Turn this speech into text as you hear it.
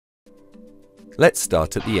Let's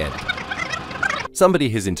start at the end. Somebody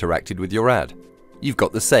has interacted with your ad. You've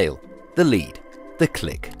got the sale, the lead, the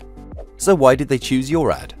click. So why did they choose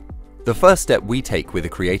your ad? The first step we take with a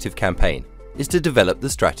creative campaign is to develop the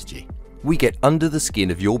strategy. We get under the skin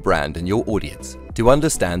of your brand and your audience to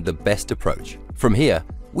understand the best approach. From here,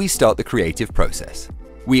 we start the creative process.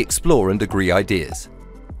 We explore and agree ideas.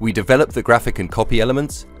 We develop the graphic and copy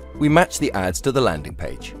elements. We match the ads to the landing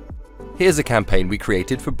page. Here's a campaign we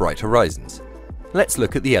created for Bright Horizons. Let's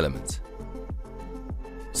look at the elements.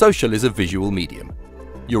 Social is a visual medium.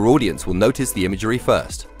 Your audience will notice the imagery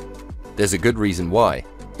first. There's a good reason why.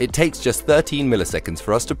 It takes just 13 milliseconds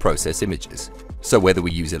for us to process images. So whether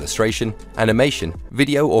we use illustration, animation,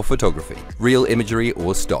 video or photography, real imagery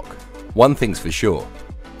or stock, one thing's for sure,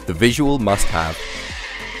 the visual must have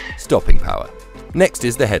stopping power. Next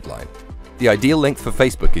is the headline. The ideal length for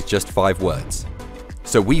Facebook is just 5 words.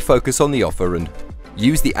 So we focus on the offer and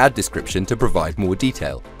use the ad description to provide more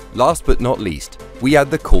detail. Last but not least, we add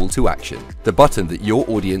the call to action, the button that your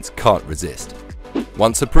audience can't resist.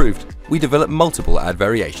 Once approved, we develop multiple ad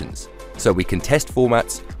variations, so we can test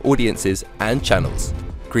formats, audiences and channels,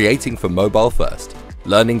 creating for mobile first,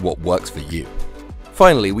 learning what works for you.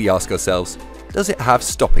 Finally, we ask ourselves, does it have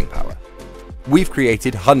stopping power? We've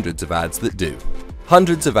created hundreds of ads that do.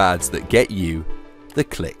 Hundreds of ads that get you the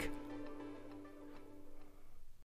click.